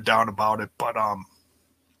jumping up and down about it, but I'm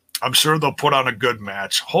sure they'll put on a good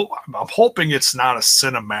match. I'm hoping it's not a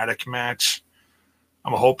cinematic match.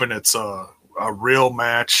 I'm hoping it's a real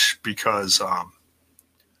match, because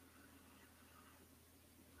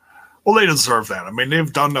well, they deserve that. I mean,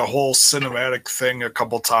 they've done the whole cinematic thing a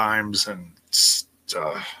couple times, and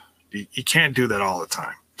you can't do that all the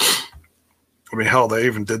time. I mean, hell, they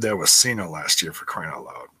even did that with Cena last year, for crying out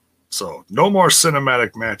loud. So no more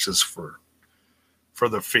cinematic matches for for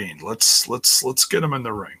the Fiend. Let's get him in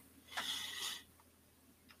the ring.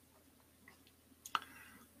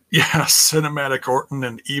 Yeah, Cinematic Orton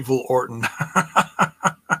and Evil Orton.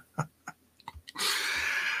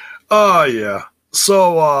 Oh, yeah.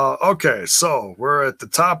 So, okay, so we're at the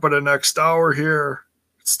top of the next hour here.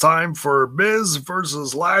 It's time for Miz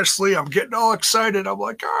versus Lashley. I'm getting all excited. I'm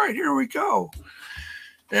like, all right, here we go.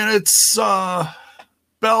 And it's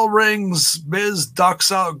bell rings. Miz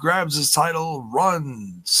ducks out, grabs his title,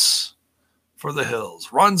 runs for the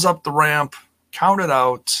hills, runs up the ramp, counted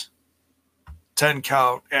out, 10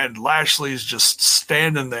 count, and Lashley's just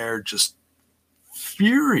standing there, just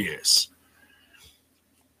furious.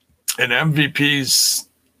 And MVP's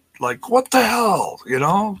like, what the hell? You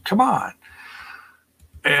know, come on.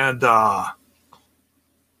 And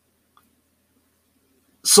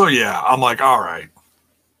so, yeah, I'm like, all right,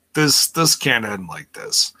 this can't end like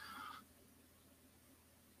this.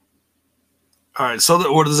 All right,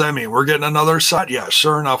 so what does that mean? We're getting another shot? Yeah,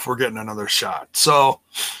 sure enough, we're getting another shot. So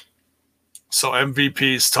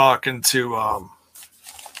MVP's talking to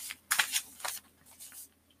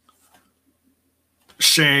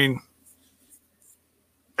Shane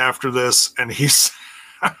after this, and he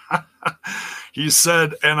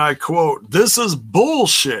said, and I quote, "This is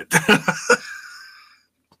bullshit."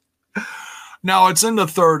 Now it's in the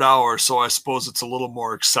third hour, so I suppose it's a little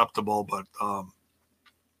more acceptable, but I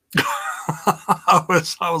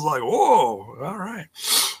was like, whoa, all right.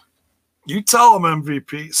 You tell him,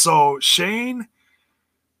 MVP. So Shane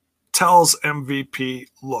tells MVP,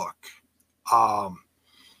 look,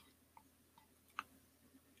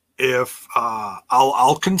 if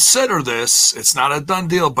I'll consider this, it's not a done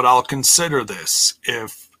deal, but I'll consider this.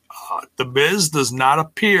 If the Miz does not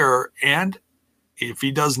appear and if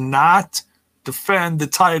he does not defend the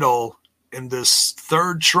title in this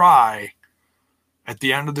third try at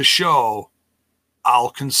the end of the show,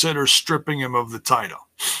 I'll consider stripping him of the title.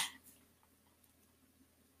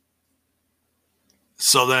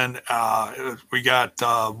 So then we got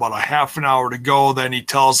about a half an hour to go. Then he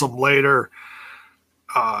tells them later,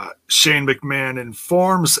 Shane McMahon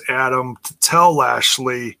informs Adam to tell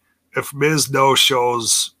Lashley if Miz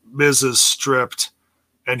no-shows, Miz is stripped,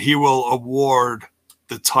 and he will award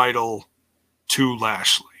the title to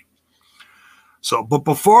Lashley. So, but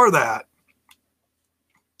before that,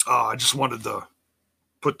 I just wanted to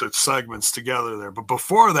put the segments together there. But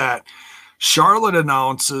before that, Charlotte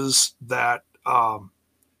announces that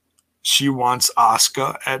she wants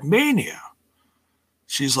Asuka at Mania.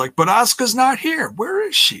 She's like, but Asuka's not here. Where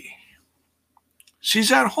is she?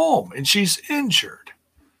 She's at home and she's injured.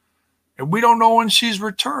 And we don't know when she's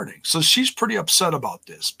returning. So she's pretty upset about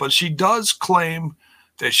this. But she does claim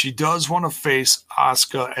that she does want to face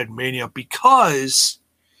Asuka at Mania because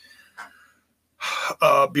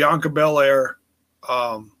Bianca Belair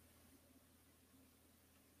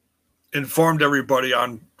informed everybody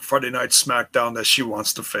on Friday Night SmackDown that she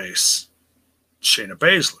wants to face Shayna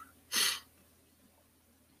Baszler.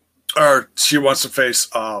 Or she wants to face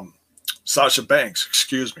Sasha Banks,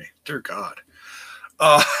 excuse me. Dear God.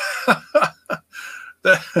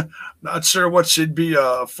 Not sure what she'd be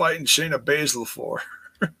fighting Shayna Baszler for.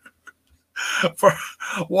 For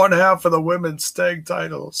one half of the women's tag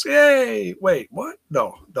titles. Yay! Wait, what?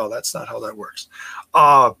 No, that's not how that works.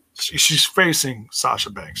 She's facing Sasha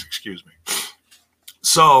Banks, excuse me.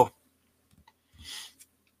 So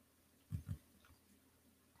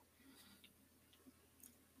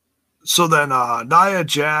then Nia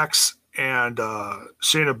Jax and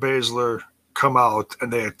Shayna Baszler come out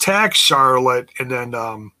and they attack Charlotte, and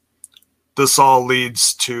then this all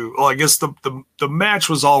leads to, well, I guess the match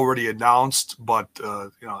was already announced, but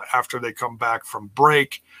after they come back from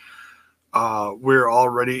break, we're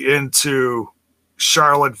already into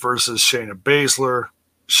Charlotte versus Shayna Baszler.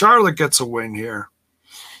 Charlotte gets a win here.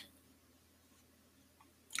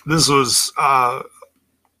 This was a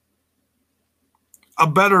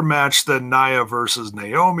better match than Nia versus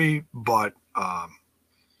Naomi, but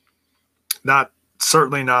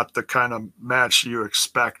certainly not the kind of match you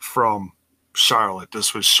expect from Charlotte.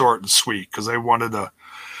 This was short and sweet because they wanted to.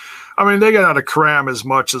 I mean, they got to cram as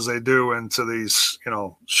much as they do into these,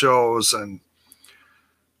 shows, and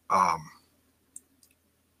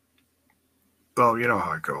well, you know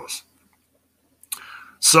how it goes.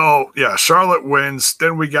 So yeah, Charlotte wins.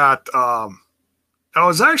 Then we got. I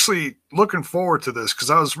was actually looking forward to this because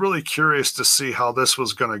I was really curious to see how this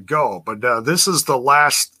was going to go. But this is the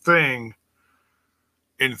last thing,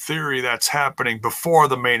 in theory, that's happening before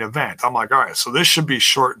the main event. I'm like, all right, so this should be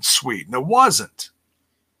short and sweet. And it wasn't.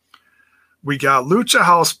 We got Lucha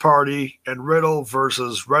House Party and Riddle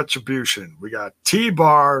versus Retribution. We got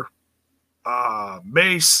T-Bar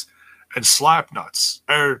Mace, and Slapjack,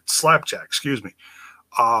 excuse me.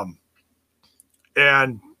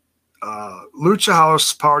 And Lucha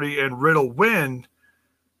House Party and Riddle win.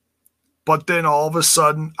 But then all of a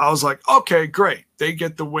sudden, I was like, okay, great. They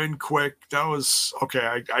get the win quick. That was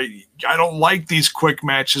okay. I don't like these quick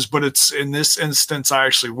matches, but it's in this instance, I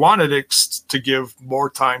actually wanted it to give more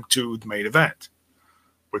time to the main event,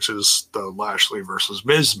 which is the Lashley versus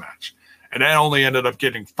Miz match. And that only ended up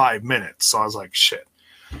getting 5 minutes. So I was like, shit.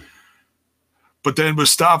 But then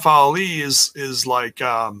Mustafa Ali is like,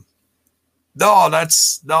 we're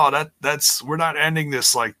not ending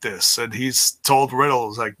this like this. And he's told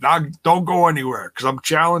Riddle, like, nah, don't go anywhere because I'm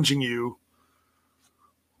challenging you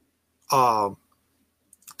to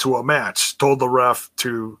a match. Told the ref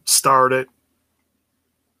to start it.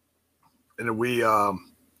 And we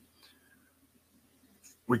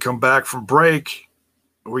come back from break.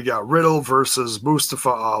 We got Riddle versus Mustafa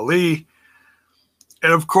Ali.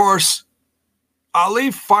 And of course,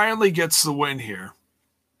 Ali finally gets the win here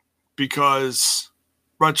because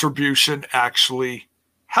Retribution actually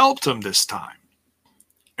helped him this time.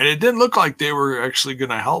 And it didn't look like they were actually going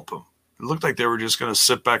to help him. It looked like they were just going to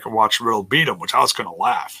sit back and watch Riddle beat him, which I was going to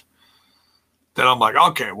laugh. Then I'm like,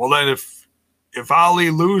 okay, well then if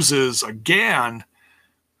Ali loses again,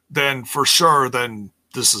 then for sure, then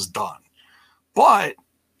this is done. But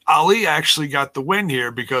Ali actually got the win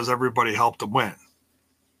here because everybody helped him win.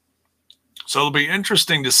 So it'll be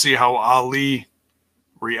interesting to see how Ali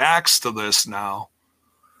reacts to this now,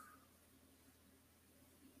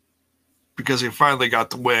 because he finally got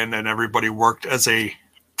the win and everybody worked as a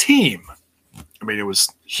team. I mean, it was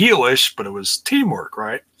heelish, but it was teamwork,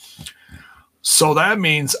 right? So that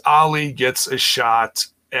means Ali gets a shot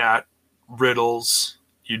at Riddle's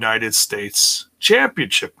United States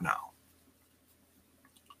Championship now.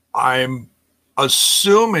 I'm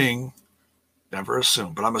assuming, never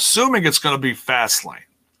assume, but I'm assuming it's going to be Fastlane.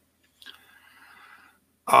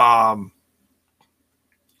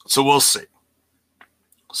 So we'll see.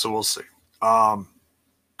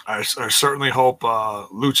 I certainly hope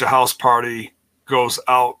Lucha House Party goes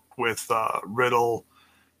out with Riddle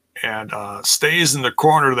and stays in the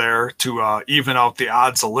corner there to even out the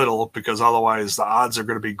odds a little, because otherwise the odds are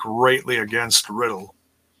going to be greatly against Riddle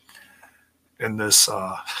in this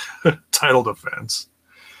title defense.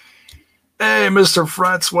 Hey, Mr.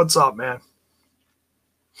 Fretz, what's up, man?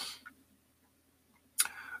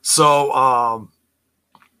 So,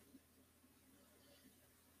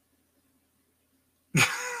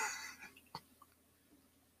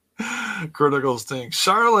 Critical Stink.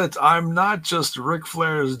 Charlotte, I'm not just Ric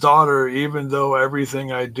Flair's daughter, even though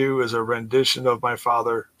everything I do is a rendition of my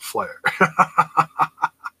father, Flair.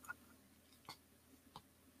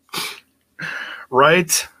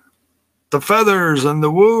 Right? The feathers and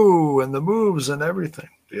the woo and the moves and everything.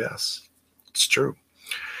 Yes, it's true.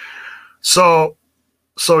 So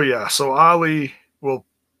Ali will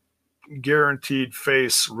guaranteed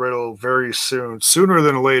face Riddle very soon, sooner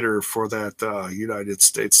than later, for that United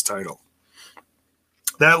States title.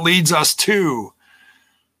 That leads us to,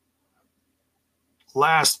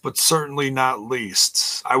 last but certainly not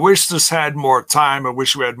least, I wish this had more time. I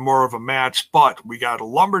wish we had more of a match, but we got a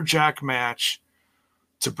lumberjack match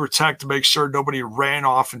to protect, to make sure nobody ran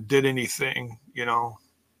off and did anything,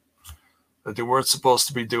 that they weren't supposed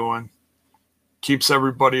to be doing. Keeps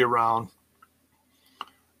everybody around.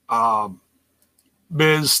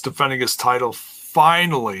 Miz defending his title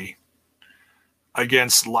finally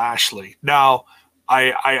against Lashley. Now,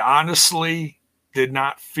 I honestly did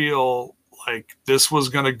not feel like this was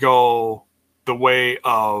going to go the way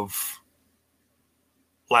of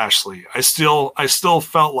Lashley. I still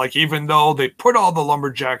felt like, even though they put all the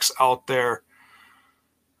lumberjacks out there,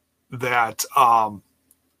 that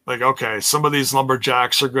okay, some of these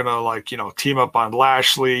lumberjacks are gonna team up on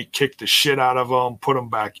Lashley, kick the shit out of him, put him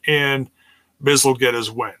back in. Miz will get his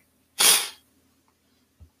win.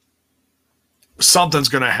 Something's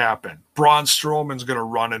gonna happen. Braun Strowman's gonna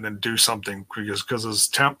run in and do something because his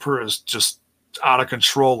temper is just out of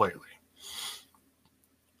control lately.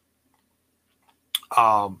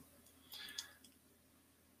 I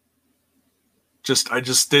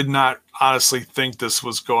just did not honestly think this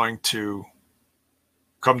was going to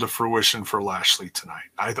come to fruition for Lashley tonight.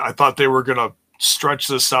 I thought they were going to stretch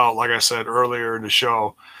this out, like I said earlier in the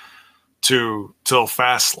show, till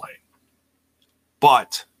Fastlane.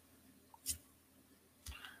 But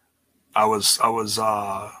I was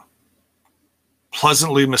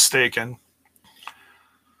pleasantly mistaken.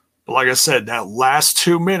 But like I said, that last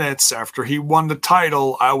 2 minutes after he won the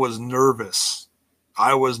title, I was nervous.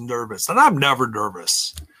 And I'm never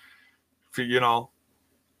nervous.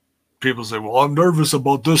 people say, well, I'm nervous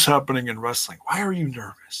about this happening in wrestling. Why are you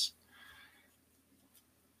nervous?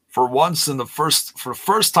 For the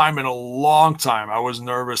first time in a long time, I was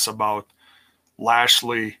nervous about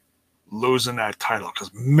Lashley losing that title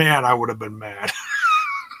because, man, I would have been mad.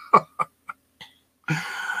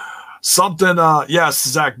 Something, yes,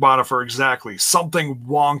 Zach Bonifer, exactly. Something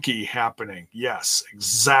wonky happening. Yes,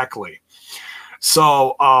 exactly.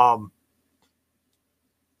 So,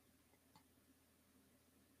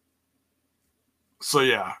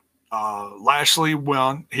 yeah, Lashley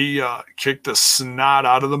won. He kicked the snot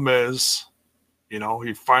out of the Miz. You know,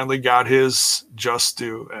 he finally got his just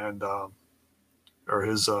due and or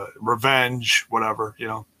his revenge, whatever, you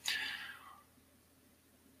know.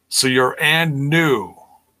 So you're and new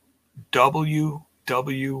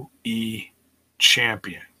WWE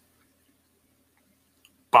champion,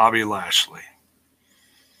 Bobby Lashley.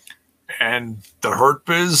 And the Hurt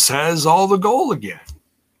Biz has all the gold again,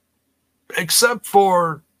 except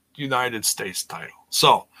for United States title.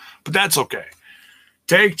 So, but that's okay.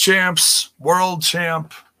 Take champs, world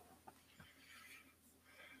champ.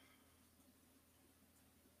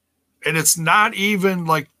 And it's not even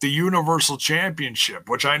like the Universal Championship,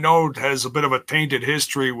 which I know has a bit of a tainted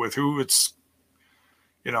history with who it's,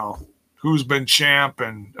 you know, who's been champ.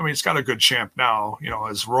 And I mean, it's got a good champ now, you know,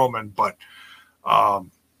 as Roman, but, you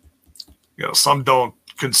know, some don't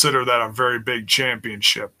consider that a very big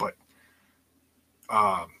championship, but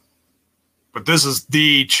this is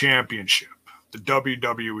the championship, the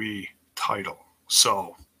WWE title.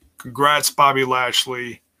 So congrats, Bobby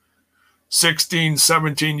Lashley. 16,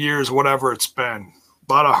 17 years, whatever it's been.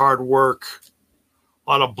 A lot of hard work, a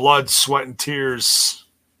lot of blood, sweat, and tears.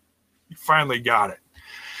 You finally got it.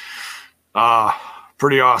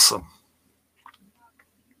 Pretty awesome.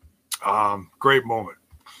 Great moment.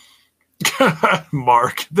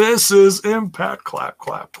 Mark, this is Impact. Clap,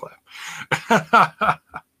 clap, clap.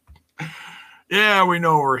 Yeah, we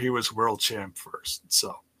know where he was world champ first.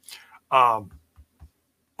 So,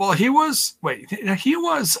 well, he was,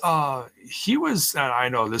 I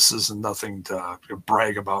know this is nothing to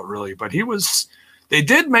brag about really, but they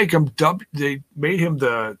did make him, they made him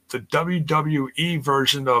the WWE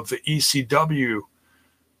version of the ECW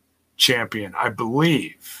champion, I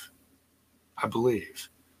believe.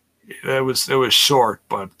 It was short,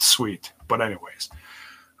 but sweet. But anyways,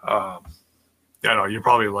 I know you're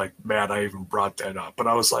probably like mad I even brought that up, but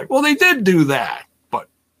I was like, well, they did do that, but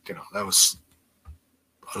you know, that was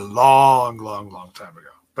a long time ago.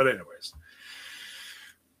 But anyways,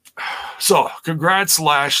 so congrats,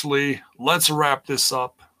 Lashley. Let's wrap this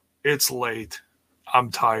up. It's late. I'm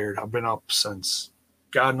tired. I've been up since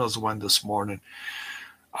God knows when this morning.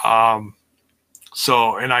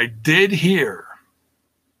 So, and I did hear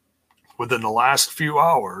within the last few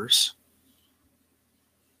hours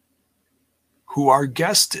who our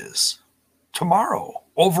guest is tomorrow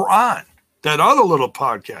over on that other little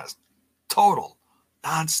podcast, Total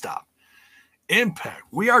Nonstop Impact.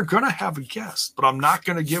 We are going to have a guest, but I'm not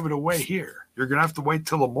going to give it away here. You're going to have to wait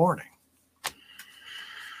till the morning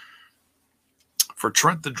for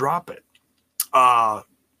Trent to drop it.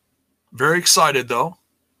 Very excited, though.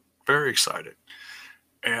 Very excited.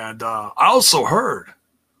 And I also heard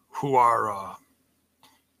who our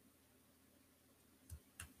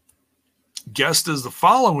guest is the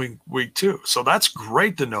following week, too. So that's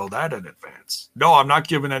great to know that in advance. No, I'm not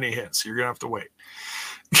giving any hints. You're going to have to wait.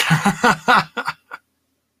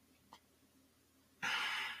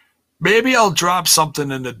 Maybe I'll drop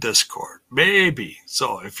something in the Discord. Maybe.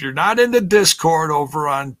 So if you're not in the Discord over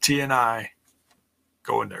on TNI,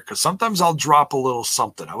 go in there. Because sometimes I'll drop a little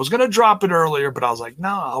something. I was going to drop it earlier, but I was like, no,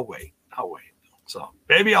 I'll wait. So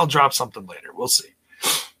maybe I'll drop something later. We'll see.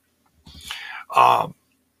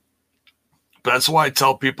 But that's why I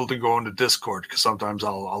tell people to go into Discord, because sometimes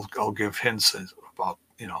I'll give hints about,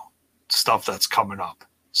 you know, stuff that's coming up.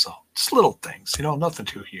 So just little things, you know, nothing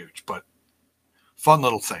too huge, but fun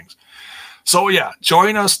little things. So yeah,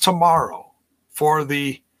 join us tomorrow for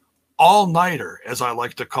the all-nighter, as I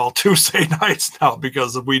like to call Tuesday nights now,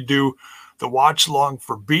 because we do the watch long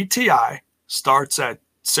for BTI. Starts at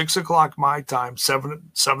 6 o'clock my time, 7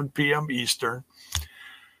 p.m. Eastern.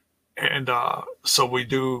 And so we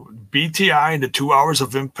do BTI into 2 hours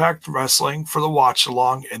of Impact Wrestling for the watch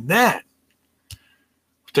along, and then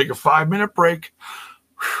take a 5-minute break.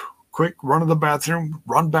 Quick run to the bathroom,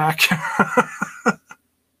 run back.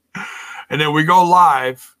 And then we go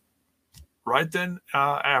live right then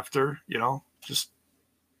after, you know, just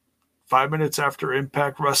 5 minutes after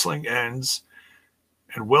Impact Wrestling ends.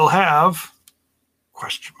 And we'll have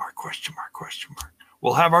question mark.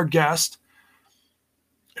 We'll have our guest,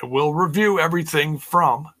 and we'll review everything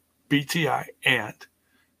from BTI, and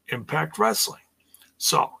Impact Wrestling.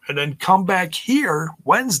 So, and then come back here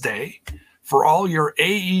Wednesday for all your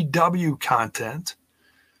AEW content.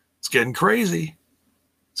 It's getting crazy.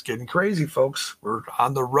 It's getting crazy, folks. We're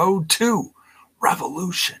on the road to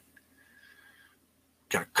Revolution.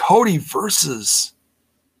 Got Cody versus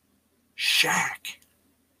Shaq.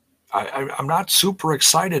 I'm not super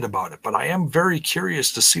excited about it, but I am very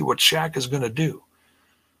curious to see what Shaq is going to do.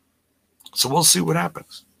 So we'll see what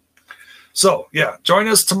happens. So, yeah, join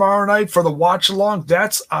us tomorrow night for the watch along.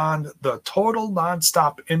 That's on the Total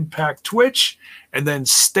Nonstop Impact Twitch. And then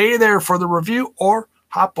stay there for the review or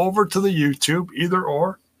hop over to the YouTube, either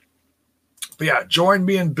or. But yeah, join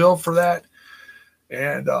me and Bill for that.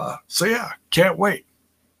 And so, yeah, can't wait.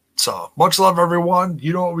 So much love, everyone.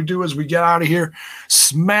 You know what we do as we get out of here.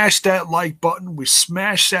 Smash that like button. We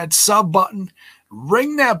smash that sub button.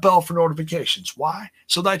 Ring that bell for notifications. Why?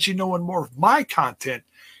 So that you know when more of my content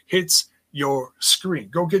hits your screen.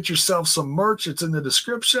 Go get yourself some merch. It's in the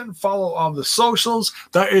description. Follow all the socials,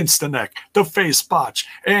 the Instaneck, the Facebotch,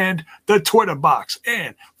 and the Twitter box.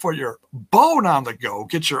 And for your bone on the go,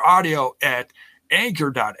 get your audio at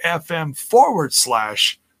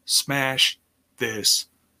anchor.fm/smash this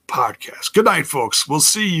podcast. Good night, folks. We'll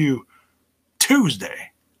see you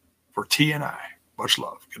Tuesday for TNI. Much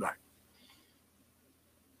love. Good night.